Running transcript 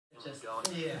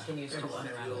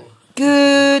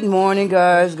Good morning,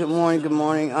 guys. Good morning, good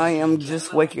morning. I am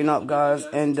just waking up, guys.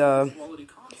 And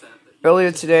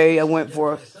earlier today, I went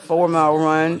for a 4-mile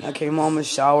run. I came home and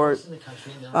showered.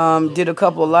 Did a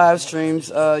couple of live streams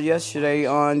yesterday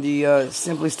on the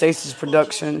Simply Stacy's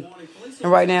production.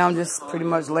 And right now, I'm just pretty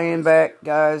much laying back,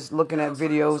 guys, looking at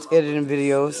videos, editing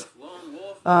videos.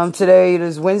 Today it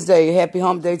is Wednesday. Happy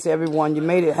hump day to everyone. You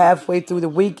made it halfway through the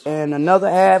week and another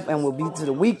half, and we'll be to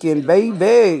the weekend,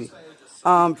 baby.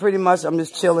 Pretty much I'm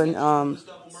just chilling,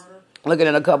 looking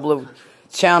at a couple of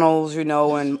channels, you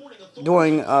know, and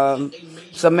doing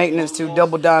some maintenance to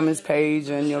Double Diamond's page,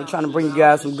 and you know, trying to bring you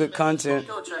guys some good content.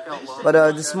 But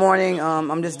this morning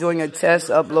I'm just doing a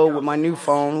test upload with my new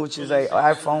phone, which is a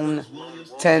iPhone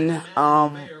 10.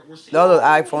 The other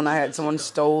iPhone I had someone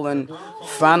stole, and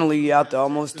finally, after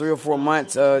almost 3 or 4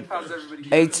 months,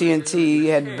 AT&T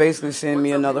had basically sent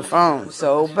me another phone.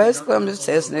 So basically, I'm just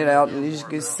testing it out, and you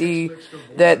can see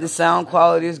that the sound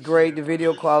quality is great, the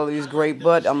video quality is great.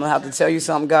 But I'm gonna have to tell you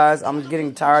something, guys. I'm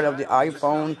getting tired of the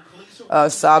iPhone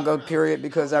saga period,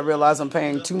 because I realize I'm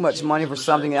paying too much money for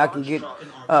something that I can get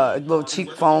a little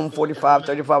cheap phone, $45,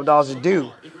 $35 to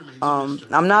do. I'm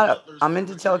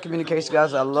into telecommunications,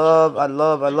 guys. I love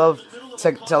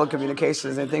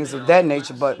telecommunications and things of that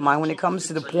nature. But when it comes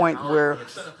to the point where,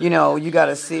 you know, you got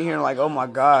to sit here and like, oh my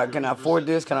God, can I afford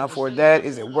this? Can I afford that?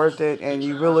 Is it worth it? And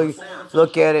you really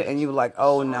look at it and you're like,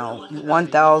 oh no,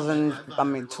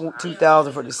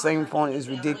 $2,000 for the same phone is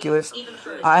ridiculous.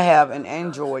 I have an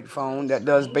Android phone that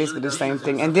does basically the same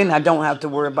thing. And then I don't have to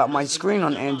worry about my screen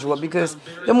on Android, because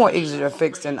they're more easier to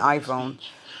fix than iPhone.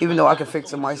 Even though I can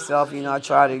fix it myself, you know, I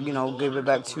try to, you know, give it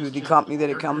back to the company that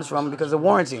it comes from because of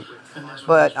warranty.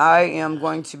 But I am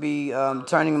going to be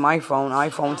turning my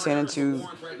iPhone 10, into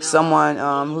someone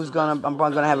I'm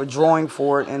gonna have a drawing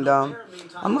for it, and I'm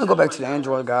gonna go back to the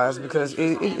Android, guys, because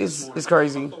it's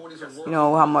crazy, you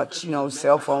know, how much, you know,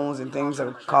 cell phones and things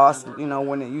have cost, you know,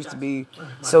 when it used to be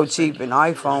so cheap. An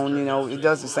iPhone, you know, it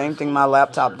does the same thing my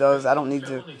laptop does. I don't need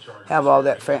to have all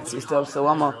that fancy stuff, so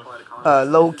I'm a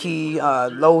low-key,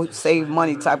 low save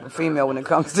money type of female when it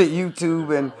comes to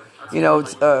YouTube and, you know,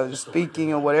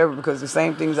 speaking or whatever, because the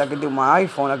same things I can do with my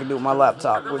iPhone, I can do with my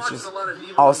laptop, which is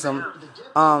awesome.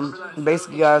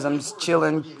 Basically, guys, I'm just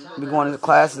chilling. Be going to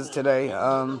classes today.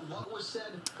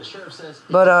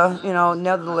 But you know,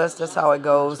 nevertheless, that's how it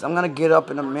goes. I'm gonna get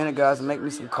up in a minute, guys, and make me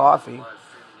some coffee.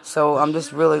 So I'm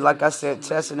just really, like I said,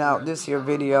 testing out this here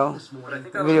video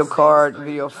card,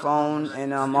 video phone,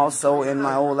 and also in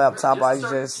my old laptop. I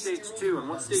just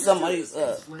somebody's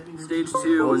Stage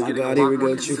 2. Oh my God, here we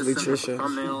go, Truthfully Trisha.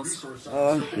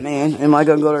 Man, am I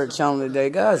gonna go to her channel today,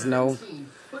 guys? No.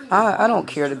 I don't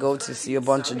care to go to see a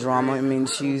bunch of drama. I mean,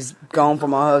 she's gone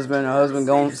from her husband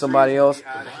gone from somebody else.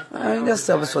 I mean, that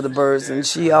stuff is for the birds, and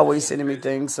she always sending me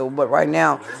things. So, but right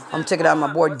now, I'm checking out my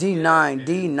boy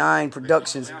D9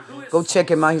 Productions. Go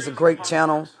check him out. He's a great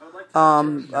channel.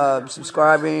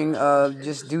 Subscribing,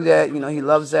 just do that. You know, he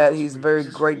loves that. He's a very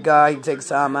great guy. He takes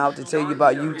time out to tell you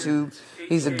about YouTube.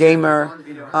 He's a gamer.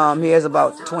 He has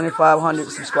about 2,500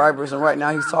 subscribers, and right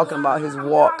now he's talking about his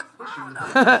walk.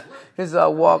 His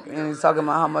walk, and he's talking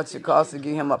about how much it costs to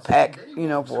get him a pack, you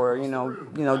know, for, you know,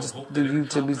 just do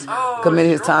YouTube. He's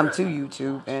committed his time to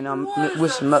YouTube, and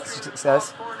wish him much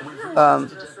success.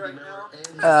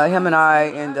 Him and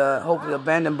I, and hopefully the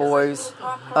Abandoned Boys,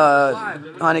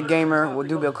 Hunted Gamer, will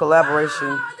do a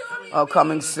collaboration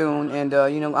coming soon, and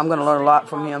you know, I'm gonna learn a lot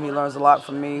from him. He learns a lot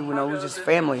from me. You know, we're just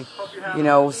family, you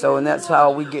know. So, and that's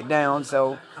how we get down.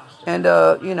 So, and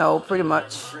you know, pretty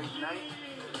much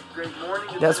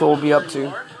that's what we'll be up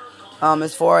to.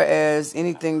 As far as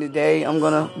anything today, I'm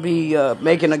gonna be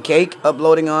making a cake,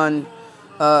 uploading on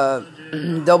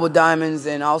Double Diamonds,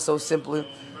 and also simply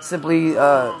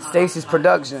Stacy's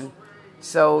production.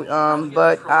 So,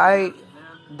 but I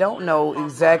don't know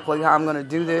exactly how I'm gonna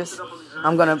do this.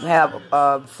 I'm gonna have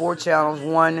 4 channels.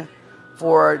 1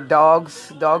 for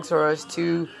Dogs R Us,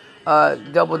 2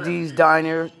 Double D's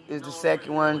Diner is the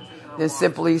second one. Then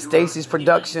Simply Stacy's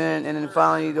production, and then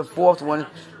finally the 4th one,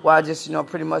 where I just, you know,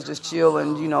 pretty much just chill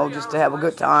and, you know, just to have a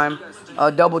good time.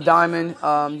 Double Diamond,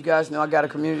 you guys know I got a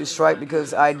community strike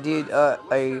because I did a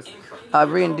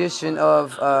rendition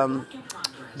of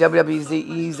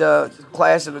WWZE's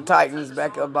Clash of the Titans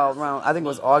back about around, I think it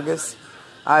was August.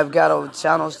 I've got a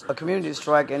community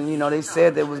strike, and, you know, they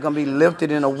said that it was going to be lifted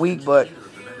in a week, but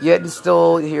yet and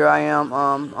still, here I am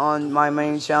on my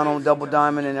main channel, Double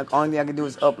Diamond, and the only thing I can do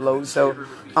is upload. So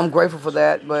I'm grateful for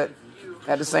that, but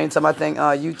at the same time, I think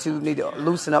YouTube need to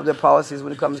loosen up their policies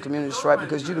when it comes to community strike,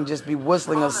 because you can just be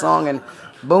whistling a song and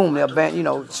boom, they'll ban, you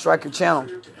know, strike your channel.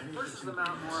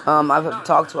 I've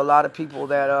talked to a lot of people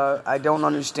that I don't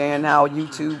understand how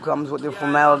YouTube comes with their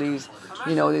formalities.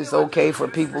 You know, it's okay for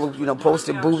people, you know,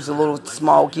 posted boobs of little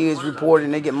small kids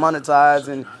reporting they get monetized,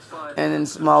 and in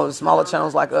smaller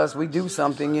channels like us, we do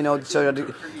something, you know,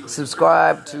 to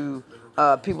subscribe to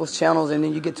people's channels, and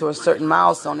then you get to a certain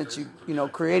milestone that you know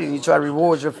created, and you try to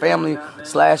reward your family /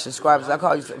 subscribers. I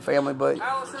call you family, but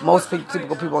most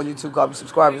typical people on YouTube call you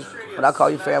subscribers, but I call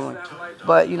you family.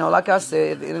 But you know, like I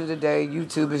said, at the end of the day,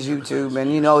 YouTube is YouTube,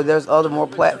 and you know, there's other more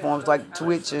platforms like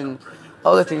Twitch and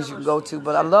other things you can go to.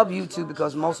 But I love YouTube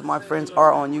because most of my friends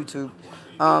are on YouTube.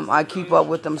 I keep up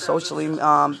with them socially,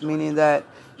 meaning that,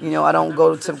 you know, I don't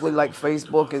go to typically like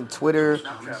Facebook and Twitter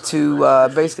to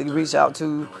basically reach out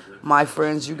to my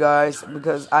friends, you guys,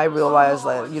 because I realize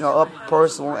that, you know, up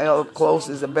personal and up close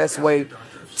is the best way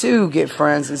to get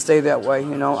friends and stay that way.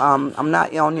 You know, I'm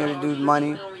not on here to do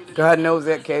money. God knows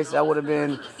that case. I would have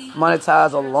been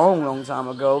monetized a long time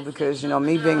ago because, you know,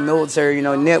 me being military, you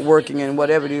know, networking and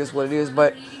whatever it is, what it is.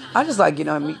 But I just like, you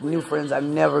know, meet new friends I've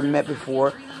never met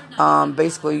before.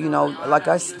 Basically, you know, like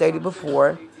I stated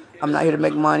before, I'm not here to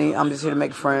make money. I'm just here to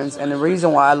make friends. And the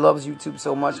reason why I love YouTube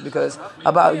so much because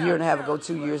about a year and a half ago,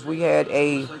 2 years, we had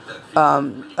a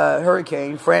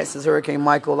hurricane, Francis, Hurricane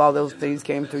Michael, all those things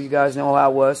came through. You guys know how I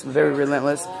was. Very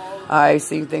relentless. I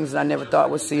seen things that I never thought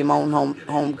would see in my own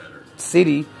home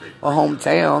city or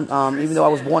hometown. Even though I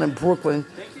was born in Brooklyn,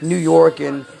 New York,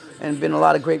 and been in a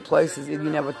lot of great places, you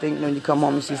never think when you come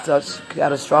home you see such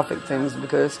catastrophic things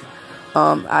because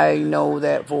I know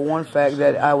that for one fact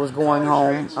that I was going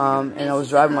home and I was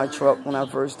driving my truck when I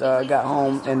first got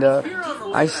home, and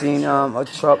I seen a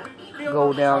truck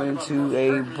go down into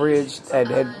a bridge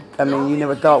that I mean, you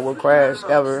never thought would crash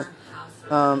ever.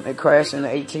 It crashed and the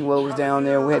 18-wheeler was down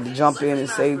there. We had to jump in and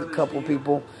save a couple of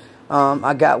people.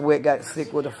 I got wet, got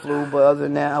sick with the flu, but other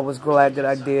than that, I was glad that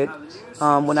I did.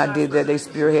 When I did that, they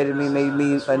spearheaded me, made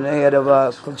me the head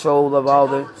of control of all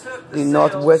the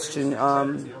northwestern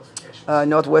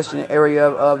area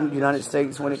of the United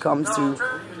States when it comes to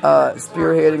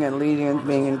spearheading and leading and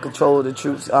being in control of the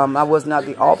troops. I was not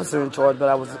the officer in charge, but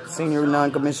I was a senior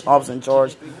non-commissioned officer in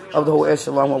charge of the whole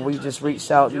echelon where we just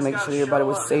reached out to make sure everybody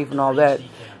was safe and all that.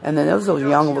 And then there was a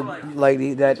young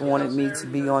lady that wanted me to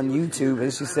be on YouTube,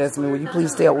 and she says to me, "Will you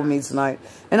please stay up with me tonight?"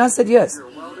 And I said yes.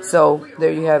 So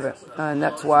there you have it. And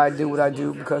that's why I do what I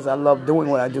do, because I love doing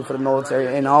what I do for the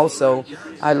military. And also,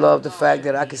 I love the fact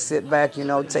that I can sit back, you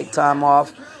know, take time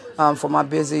off for my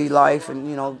busy life and,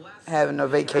 you know, having a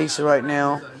vacation right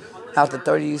now. After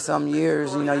 30-some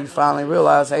years, you know, you finally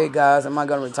realize, hey, guys, am I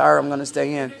going to retire? I'm going to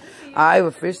stay in. I've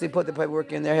officially put the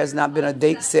paperwork in. There has not been a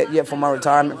date set yet for my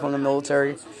retirement from the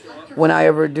military. When I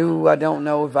ever do, I don't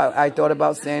know. If I thought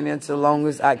about staying in so long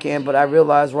as I can, but I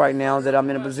realize right now that I'm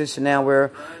in a position now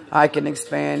where I can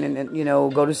expand and you know,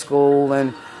 go to school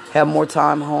and have more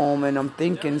time home. And I'm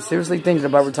seriously thinking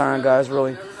about retiring, guys,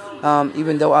 really.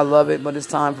 Even though I love it, but it's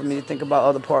time for me to think about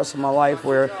other parts of my life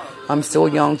where I'm still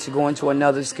young to go into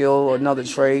another skill or another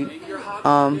trade.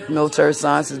 Military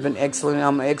science has been excellent.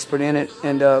 I'm an expert in it,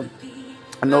 and a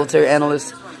military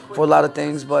analyst for a lot of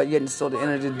things, but yet until the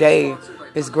end of the day,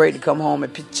 it's great to come home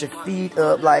and put your feet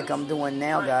up like I'm doing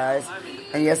now, guys.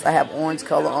 And yes, I have orange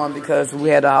color on because we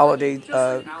had a holiday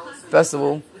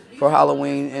festival for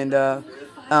Halloween, and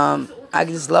I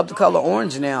just love the color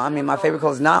orange now. I mean, my favorite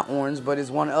color is not orange, but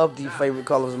it's one of the favorite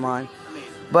colors of mine.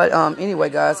 But anyway,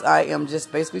 guys, I am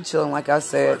just basically chilling, like I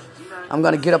said. I'm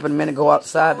going to get up in a minute and go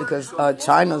outside because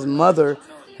China's mother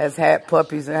has had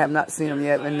puppies, and I have not seen them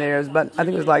yet. And but I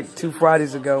think it was like 2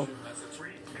 Fridays ago.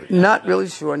 Not really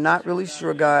sure,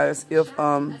 guys, if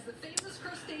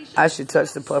I should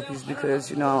touch the puppies because,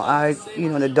 you know,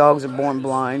 the dogs are born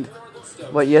blind.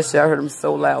 But yesterday I heard them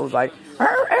so loud. I was like,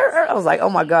 I was like, oh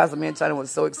my gosh, the man in China was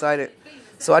so excited.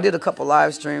 So I did a couple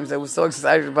live streams. They were so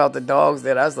excited about the dogs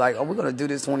that I was like, oh, we're going to do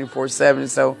this 24/7.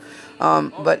 So,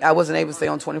 but I wasn't able to stay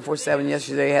on 24/7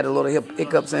 yesterday. I had a little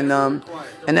hiccups, and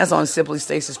that's on Simply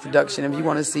Stasis Production. If you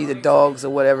want to see the dogs or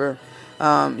whatever,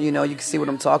 you know, you can see what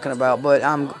I'm talking about. But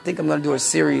I think I'm going to do a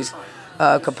series,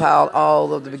 compile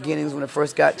all of the beginnings when I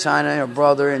first got China and her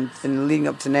brother and leading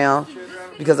up to now,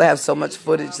 because I have so much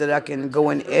footage that I can go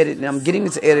and edit. And I'm getting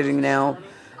into editing now.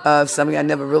 Something I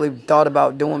never really thought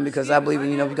about doing, because I believe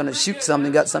in, you know, if you're going to shoot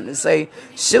something, got something to say,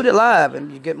 shoot it live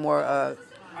and you get more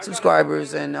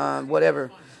subscribers and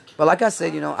whatever. But like I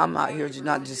said, you know, I'm out here to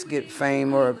not just get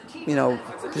fame or, you know,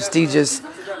 prestigious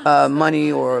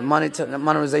money or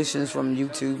monetizations from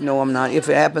YouTube. No, I'm not. If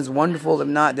it happens, wonderful. If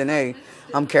not, then hey,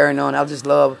 I'm carrying on. I just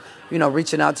love,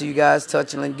 reaching out to you guys,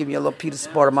 touching and giving you a little piece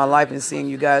of part of my life and seeing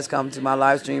you guys come to my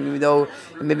live stream, even though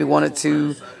it maybe one or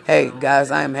two. Hey,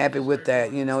 guys, I am happy with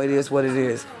that. It is what it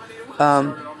is.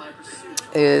 Right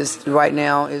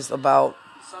now is about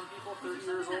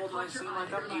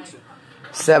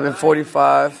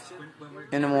 7:45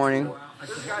 in the morning.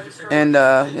 And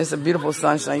it's a beautiful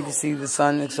sunshine. You can see the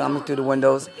sun shining through the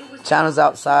windows. China's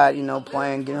outside,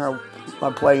 playing, getting her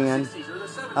play in.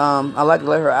 I like to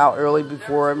let her out early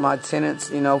before my tenants,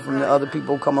 from the other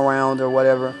people come around or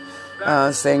whatever,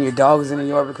 saying your dog is in New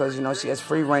York because, she has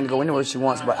free reign to go anywhere she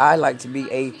wants. But I like to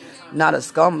be not a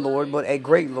scum lord, but a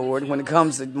great lord when it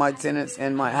comes to my tenants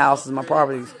and my houses, my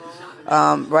properties.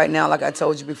 Right now, like I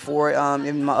told you before,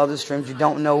 in my other streams, you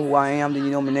don't know who I am, then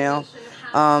you know me now.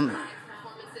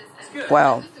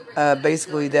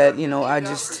 Basically that, I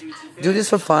just do this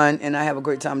for fun, and I have a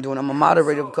great time doing it. I'm a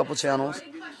moderator of a couple channels.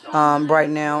 Right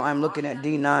now, I'm looking at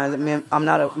D9. I'm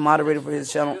not a moderator for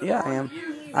his channel. Yeah, I am.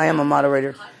 I am a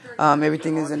moderator.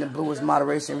 Everything is in the blue is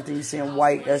moderation. Everything you see in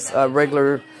white, that's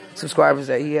regular subscribers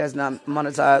that he has not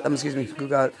monetized. Excuse me, good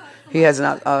God. He has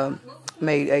not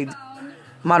made a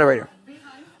moderator.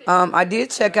 I did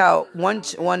check out one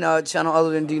channel other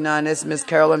than D9. That's Miss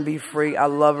Carolyn Be Free. I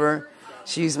love her.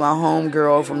 She's my home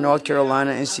girl from North Carolina,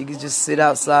 and she can just sit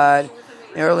outside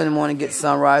early in the morning, get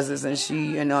sunrises. And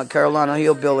she and Carolina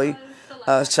Hillbilly,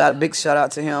 big shout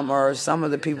out to him, are some of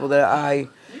the people that I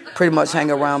pretty much hang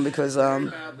around because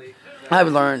I've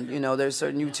learned, there's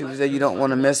certain YouTubers that you don't want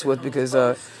to mess with because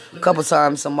a couple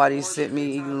times somebody sent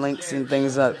me links and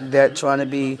things like that trying to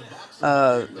be,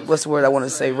 what's the word I want to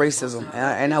say, racism.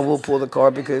 And I will pull the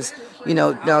card because,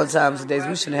 nowadays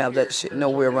we shouldn't have that shit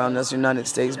nowhere around us, United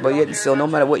States. But yet and still, no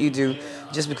matter what you do,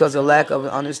 just because of lack of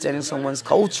understanding someone's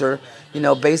culture,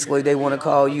 basically they want to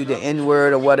call you the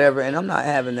N-word or whatever. And I'm not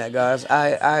having that, guys.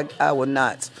 I would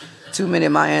not. Too many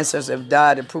of my ancestors have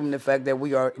died and proven the fact that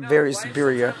we are very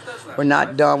superior. We're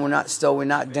not dumb. We're not stupid. We're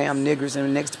not damn niggers. And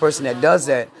the next person that does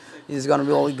that is going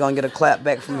to get a clap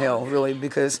back from hell, really,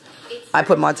 because I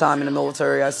put my time in the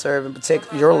military. I serve and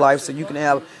protect your life so you can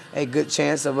have a good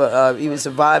chance of even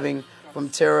surviving from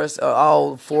terrorists or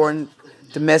all foreign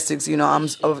domestics. I'm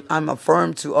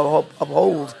affirmed to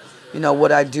uphold,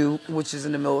 what I do, which is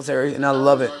in the military, and I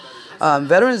love it.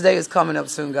 Veterans Day is coming up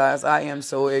soon, guys. I am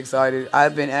so excited.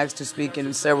 I've been asked to speak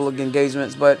in several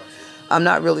engagements, but I'm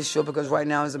not really sure because right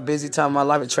now is a busy time in my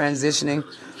life of transitioning.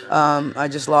 I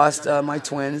just lost my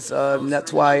twins.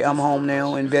 That's why I'm home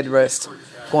now in bed rest,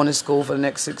 going to school for the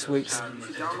next 6 weeks.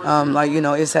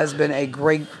 It has been a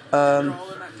great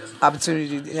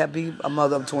opportunity to be a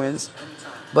mother of twins.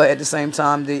 But at the same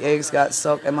time, the eggs got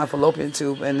sucked in my fallopian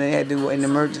tube, and they had to do an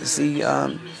emergency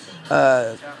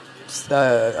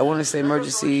I want to say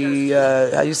emergency,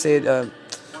 how you say it,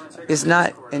 it's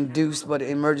not induced, but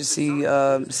emergency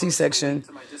C-section.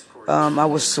 I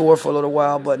was sore for a little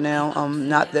while, but now I'm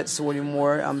not that sore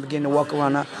anymore. I'm beginning to walk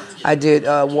around. I did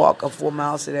walk 4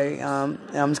 miles today.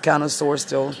 I'm kind of sore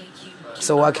still.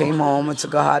 So I came home and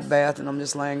took a hot bath, and I'm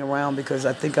just laying around because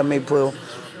I think I may pull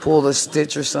the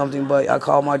stitch or something, but I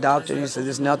called my doctor, and he said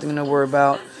there's nothing to worry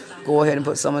about. Go ahead and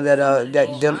put some of that,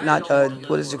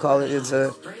 what did you call it? It's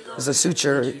a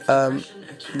suture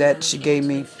that she gave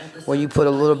me where you put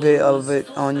a little bit of it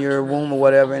on your womb or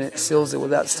whatever, and it seals it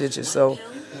without stitches. So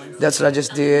that's what I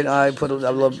just did. I put a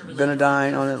little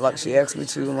Benadine on it like she asked me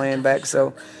to, laying back.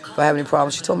 So if I have any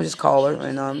problems, she told me just call her.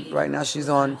 And right now she's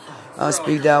on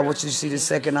speed dial, which you see the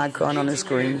second icon on the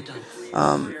screen.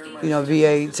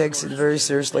 VA takes it very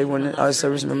seriously when a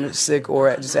service member is sick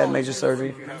or just had major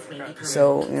surgery.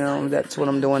 So, that's what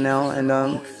I'm doing now. And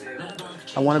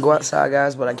I want to go outside,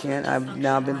 guys, but I can't. I've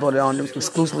now been put on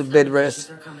exclusively bed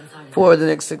rest for the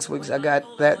next 6 weeks. I got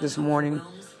that this morning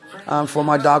for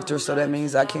my doctor, so that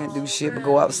means I can't do shit but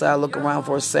go outside, look around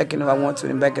for a second if I want to,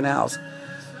 and back in the house.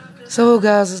 So,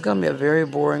 guys, it's going to be a very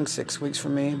boring 6 weeks for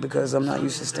me because I'm not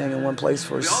used to staying in one place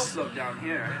for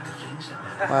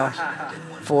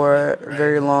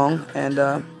very long,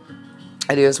 and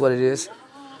it is what it is.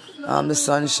 The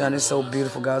sunshine is so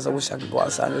beautiful, guys. I wish I could go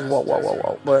outside and just walk,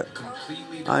 but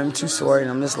I'm too sore and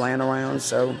I'm just laying around,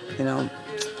 so,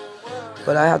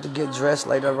 But I have to get dressed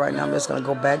later. Right now, I'm just going to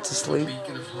go back to sleep.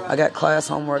 I got class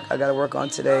homework I got to work on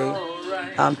today.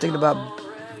 I'm thinking about...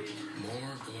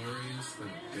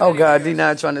 Oh, God,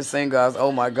 D9 trying to sing, guys.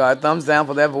 Oh, my God. Thumbs down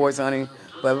for that voice, honey.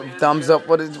 But thumbs up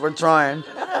for this. We're trying.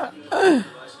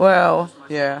 Well,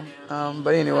 yeah.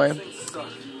 But anyway.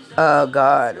 Oh,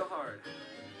 God.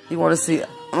 You want to see... I'm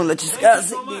going to let you guys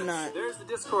see D9. There's the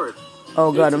Discord.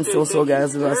 Oh, God, I'm so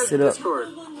guys, as I sit up.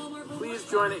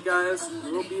 join it, guys.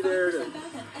 We'll be there to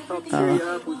help cheer you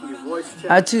up with your voice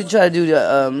chat. I too try to do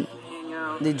the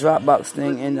Dropbox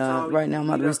thing, and right now I'm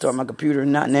about to restart my computer.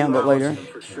 Not now, but later.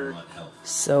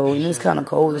 So it's kind of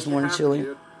cold this morning, chilly.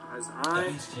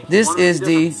 This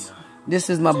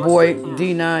is my boy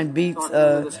D9 Beats.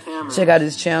 Check out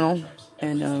his channel.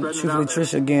 And truthfully,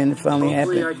 Trisha again finally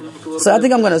happened. So I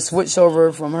think I'm gonna switch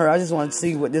over from her. I just want to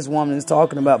see what this woman is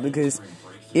talking about, because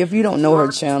if you don't know her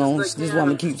channel, this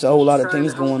woman keeps a whole lot of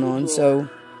things going on. So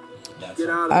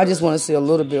I just want to see a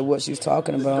little bit of what she's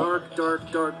talking about.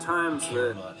 Dark times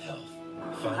that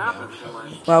happen.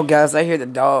 Well, guys, I hear the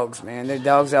dogs, man. The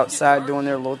dogs outside doing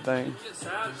their little thing.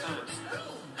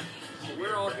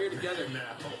 We're all here together now.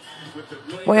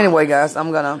 Well, anyway, guys,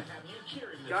 I'm gonna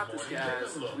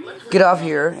get off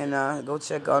here and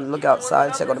go look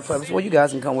outside, check on the pups. Well, you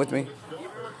guys can come with me.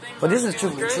 But this is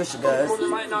truthfully Trisha, guys. There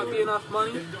might not be enough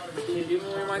money. We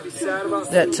might be sad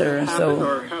about That's her.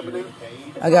 So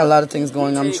I got a lot of things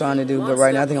going on I'm trying to do, but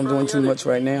right now I think I'm doing too much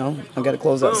right now. I got to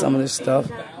close out some of this stuff.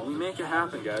 We make it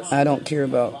happen, guys. I don't care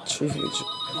about truthfully.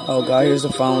 Oh God, here's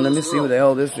the phone. Let me see what the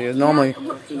hell this is. Normally, I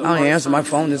don't even answer my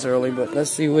phone this early, but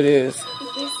let's see what it is.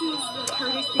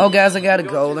 Oh, guys, I gotta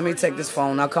go. Let me take this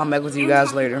phone. I'll come back with you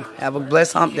guys later. Have a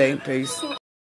blessed hump day. Peace.